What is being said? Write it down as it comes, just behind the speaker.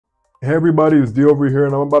Hey everybody, it's D over here,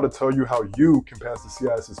 and I'm about to tell you how you can pass the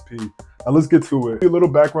CISSP. Now let's get to it. A little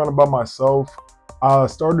background about myself. I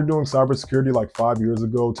started doing cybersecurity like 5 years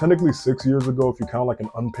ago, technically 6 years ago if you count like an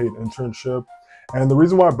unpaid internship. And the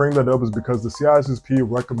reason why I bring that up is because the CISSP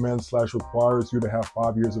recommends/requires you to have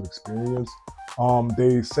 5 years of experience.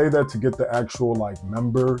 They say that to get the actual like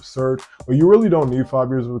member cert, but you really don't need 5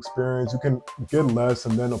 years of experience. You can get less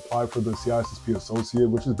and then apply for the CISSP associate,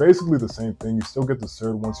 which is basically the same thing. You still get the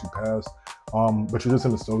cert once you pass, but you're just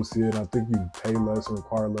an associate. I think you pay less and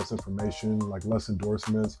require less information, like less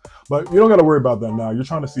endorsements, but you don't got to worry about that now. You're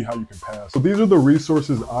trying to see how you can pass. So these are the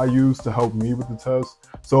resources I use to help me with the test.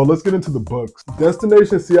 So let's get into the books.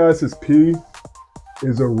 Destination CISSP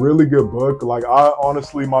is a really good book. Like I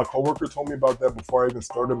honestly, my coworker told me about that before I even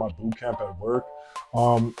started my boot camp at work.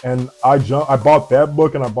 And I bought that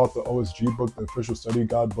book and I bought the OSG book, the official study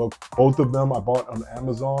guide book. Both of them I bought on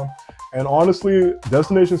Amazon. And honestly,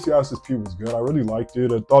 Destination CISSP was good. I really liked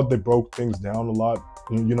it. I thought they broke things down a lot,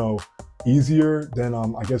 easier than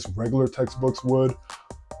I guess regular textbooks would.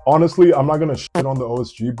 Honestly, I'm not gonna shit on the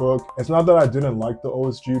OSG book. It's not that I didn't like the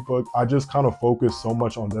OSG book. I just kind of focused so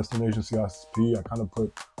much on Destination CISSP. I kind of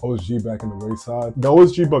put OSG back in the wayside. The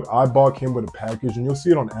OSG book I bought came with a package, and you'll see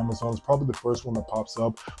it on Amazon. It's probably the first one that pops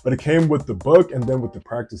up, but it came with the book and then with the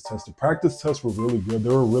practice test. The practice tests were really good. They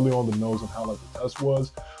were really on the nose on how like the test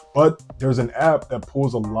was, but there's an app that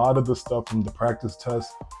pulls a lot of the stuff from the practice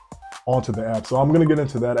test onto the app. So I'm going to get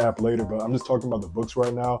into that app later, but I'm just talking about the books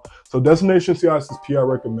right now. So Destination CISSP I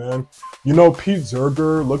recommend. Pete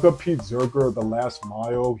Zerger, look up Pete Zerger, The Last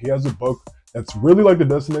Mile. He has a book that's really like the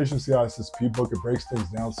Destination CISSP book. It breaks things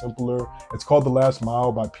down simpler. It's called The Last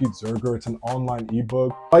Mile by Pete Zerger. It's an online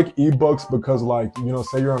ebook. I like ebooks because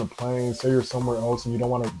say you're on a plane, say you're somewhere else and you don't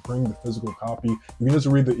want to bring the physical copy, you can just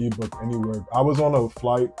read the ebook anywhere. I was on a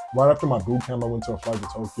flight right after my boot camp. I went to a flight to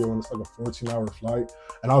Tokyo, and it's like a 14-hour flight.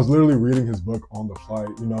 And I was literally reading his book on the flight.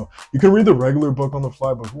 You can read the regular book on the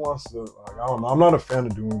flight, but who wants to, I don't know. I'm not a fan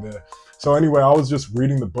of doing that. So anyway, I was just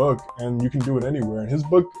reading the book, and you can do it anywhere. And his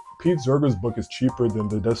book, Pete Zerger's book, is cheaper than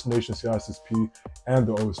the Destination CISSP and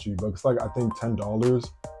the OSG book. It's like, I think $10,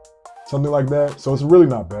 something like that. So it's really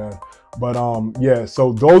not bad. But yeah,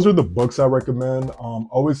 so those are the books I recommend.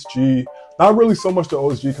 OSG, not really so much the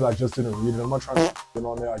OSG because I just didn't read it. I'm not trying to get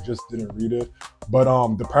on there. I just didn't read it. But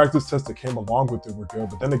the practice tests that came along with it were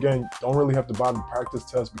good. But then again, don't really have to buy the practice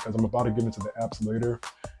test because I'm about to get into the apps later.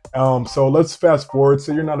 So let's fast forward.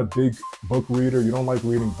 Say you're not a big book reader, you don't like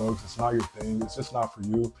reading books, it's not your thing, it's just not for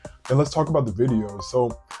you. Then let's talk about the videos.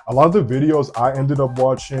 So a lot of the videos I ended up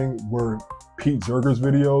watching were Pete Zerger's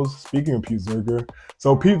videos. Speaking of Pete Zerger,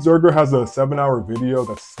 so Pete Zerger has a 7-hour video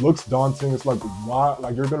that looks daunting. It's like, why?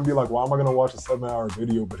 Like you're gonna be like, why am I gonna watch a 7-hour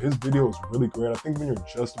video? But his video is really great. I think when you're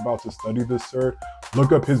just about to study this cert,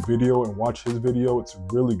 look up his video and watch his video. It's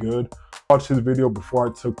really good. I watched his video before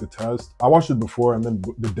I took the test. I watched it before and then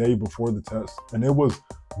the day before the test, and it was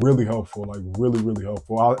really helpful, like really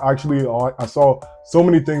helpful. I saw so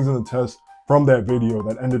many things in the test from that video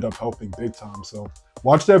that ended up helping big time. So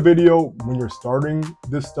watch that video when you're starting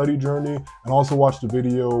this study journey, and also watch the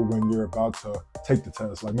video when you're about to take the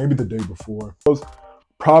test, like maybe the day before.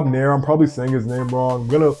 Probnair, I'm probably saying his name wrong. I'm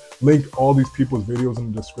gonna link all these people's videos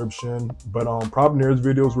in the description, but Probnair's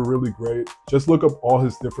videos were really great. Just look up all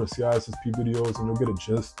his different CISSP videos and you'll get a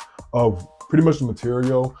gist of pretty much the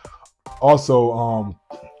material. Also,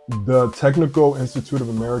 the Technical Institute of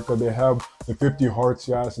America, they have the 50 hard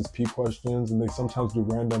CISSP questions, and they sometimes do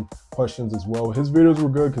random questions as well. His videos were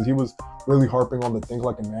good because he was really harping on the think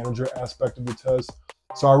like a manager aspect of the test.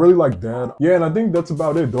 So I really like that. Yeah, and I think that's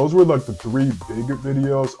about it. Those were like the 3 big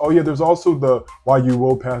videos. Oh yeah, there's also the Why You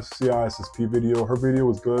Will Pass CISSP video. Her video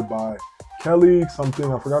was good by Kelly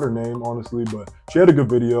something. I forgot her name, honestly, but she had a good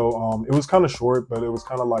video. It was kind of short, but it was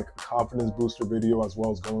kind of like a confidence booster video as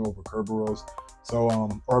well as going over Kerberos. So,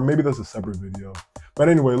 or maybe that's a separate video. But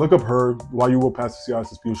anyway, look up her, Why You Will Pass the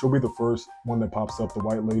CISSP. She'll be the first one that pops up, the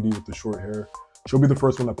white lady with the short hair. She'll be the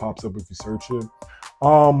first one that pops up if you search it.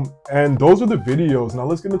 And those are the videos. Now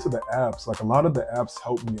let's get into the apps. Like a lot of the apps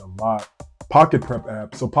help me a lot. Pocket Prep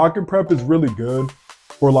app. So Pocket Prep is really good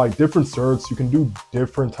for like different certs. You can do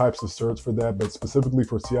different types of certs for that, but specifically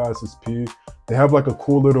for CISSP, they have like a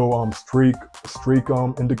cool little streak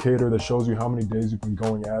indicator that shows you how many days you've been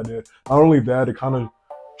going at it. Not only that, it kind of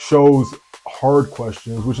shows hard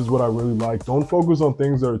questions, which is what I really like. Don't focus on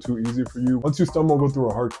things that are too easy for you. Once you stumble and go through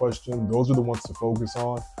a hard question, those are the ones to focus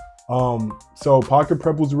on. So Pocket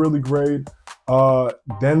Prep was really great.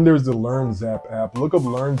 Then there's the LearnZap app. Look up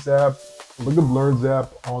LearnZap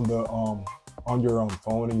on the on your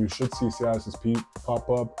phone, and you should see CISSP pop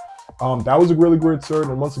up. That was a really great cert,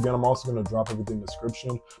 and once again, I'm also going to drop everything in the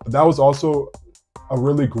description. But that was also a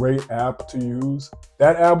really great app to use.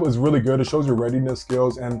 That app was really good. It shows your readiness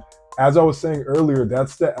skills, and as I was saying earlier,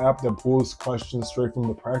 that's the app that pulls questions straight from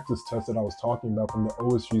the practice test that I was talking about from the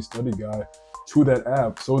OSG study guide to that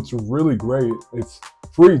app. So it's really great. It's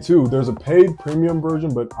free too. There's a paid premium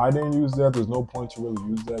version, but I didn't use that. There's no point to really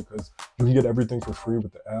use that because you can get everything for free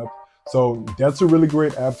with the app. So that's a really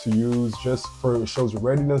great app to use just for, it shows your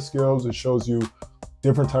readiness skills. It shows you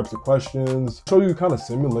different types of questions, show you kind of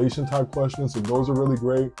simulation type questions. So those are really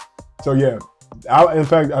great. So yeah, in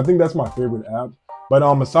fact, I think that's my favorite app. But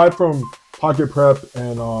aside from Pocket Prep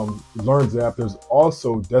and LearnZap, there's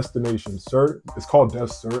also Destination Cert. It's called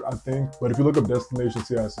Desk Cert, I think. But if you look up Destination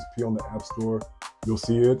CISSP on the App Store, you'll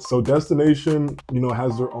see it. So Destination,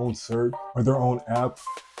 has their own cert or their own app,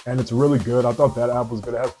 and it's really good. I thought that app was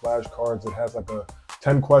good. It has flashcards. It has like a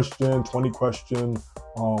 10 question, 20 question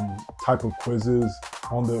type of quizzes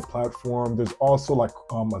on the platform. There's also like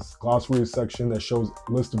a glossary section that shows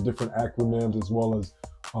a list of different acronyms as well as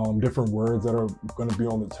different words that are going to be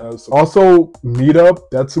on the test. Also, Meetup,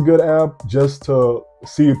 that's a good app just to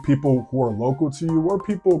see people who are local to you or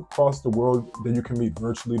people across the world that you can meet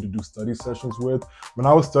virtually to do study sessions with. When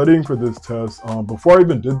I was studying for this test, before I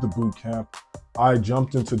even did the boot camp, I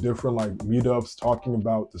jumped into different like meetups talking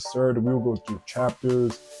about the cert. We would go through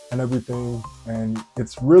chapters and everything, and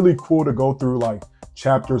it's really cool to go through like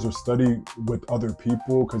chapters or study with other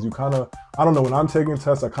people because you kind of, I don't know, when I'm taking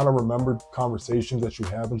tests, I kind of remember conversations that you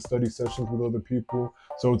have in study sessions with other people.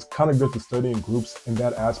 So it's kind of good to study in groups in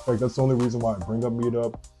that aspect. That's the only reason why I bring up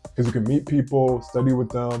Meetup, because you can meet people, study with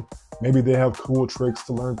them. Maybe they have cool tricks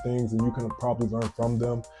to learn things and you can probably learn from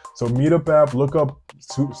them. So Meetup app, look up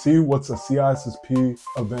to see what's a CISSP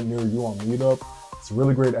event near you on Meetup. It's a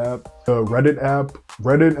really great app. The Reddit app,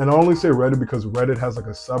 and I only say Reddit because Reddit has like a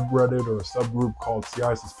subreddit or a subgroup called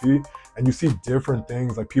CISSP, and you see different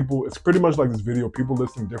things like people, it's pretty much like this video, people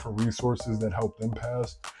listing different resources that help them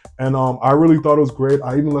pass. And I really thought it was great.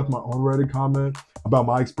 I even left my own Reddit comment about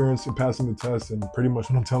my experience in passing the test and pretty much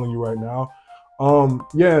what I'm telling you right now.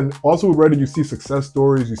 Yeah, and also with Reddit, you see success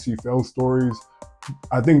stories, you see fail stories.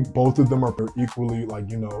 I think both of them are equally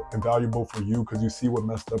invaluable for you because you see what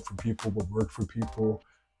messed up for people, what worked for people,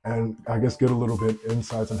 and I guess get a little bit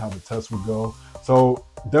insights on how the test would go. So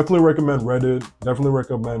definitely recommend Reddit, definitely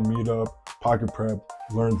recommend Meetup, Pocket Prep,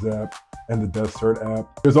 LearnZap, and the Desk Cert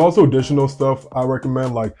app. There's also additional stuff I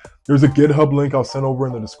recommend, like there's a GitHub link I'll send over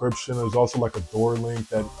in the description. There's also like a door link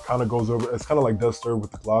that kind of goes over, it's kind of like Desk Cert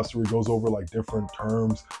with the glossary, goes over like different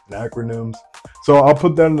terms and acronyms. So I'll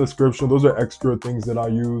put that in the description. Those are extra things that I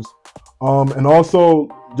use. And also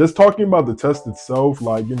just talking about the test itself,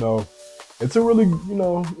 like, it's a really,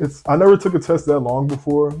 I never took a test that long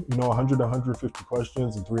before, 100 to 150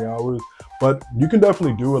 questions in 3 hours, but you can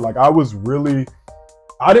definitely do it. Like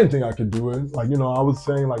I didn't think I could do it. Like, I was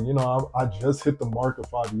saying like, I just hit the mark of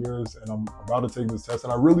 5 years and I'm about to take this test.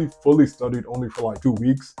 And I really fully studied only for like 2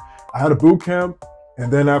 weeks. I had a boot camp.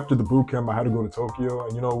 And then after the boot camp, I had to go to Tokyo,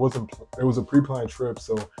 and it was a pre-planned trip,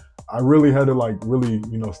 so I really had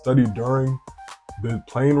to study during the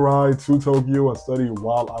plane ride to Tokyo and study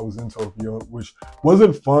while I was in Tokyo, which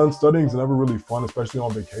wasn't fun. Studying's never really fun, especially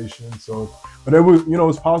on vacation. So, but it was, it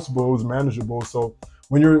was possible, it was manageable. So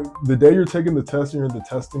when the day you're taking the test and you're in the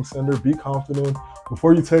testing center, be confident.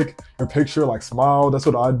 Before you take your picture, like smile. That's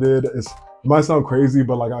what I did. It might sound crazy,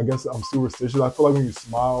 but like I guess I'm superstitious. I feel like when you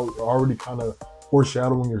smile, you're already kind of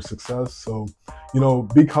foreshadowing your success. So,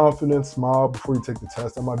 be confident, smile before you take the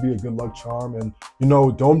test. That might be a good luck charm. And,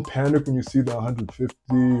 don't panic when you see the 150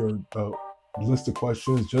 or the list of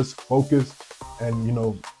questions. Just focus and,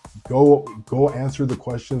 go answer the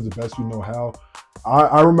questions the best you know how.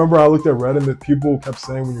 I remember I looked at Reddit and people kept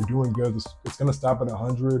saying when you're doing good, it's going to stop at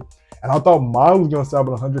 100. And I thought mine was going to stop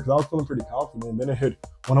at 100 because I was feeling pretty confident. Then it hit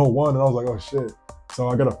 101 and I was like, oh shit. So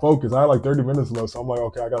I got to focus. I had like 30 minutes left. So I'm like,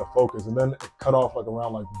 okay, I got to focus. And then it cut off like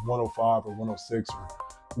around like 105 or 106 or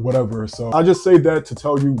whatever. So I just say that to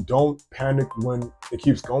tell you, don't panic when it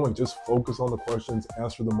keeps going. Just focus on the questions,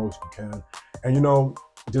 answer the most you can. And,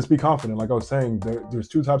 just be confident. Like I was saying, there's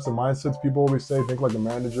two types of mindsets. People always say, think like a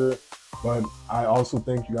manager. But I also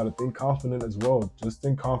think you got to think confident as well. Just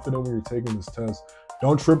think confident when you're taking this test.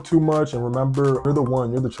 Don't trip too much. And remember, you're the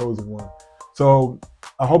one, you're the chosen one. So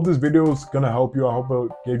I hope this video is going to help you. I hope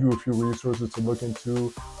it gave you a few resources to look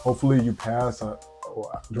into. Hopefully you pass.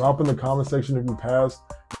 Drop in the comment section if you passed.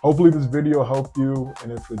 Hopefully this video helped you.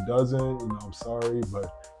 And if it doesn't, I'm sorry.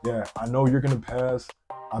 But yeah, I know you're going to pass.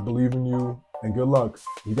 I believe in you. And good luck.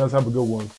 You guys have a good one.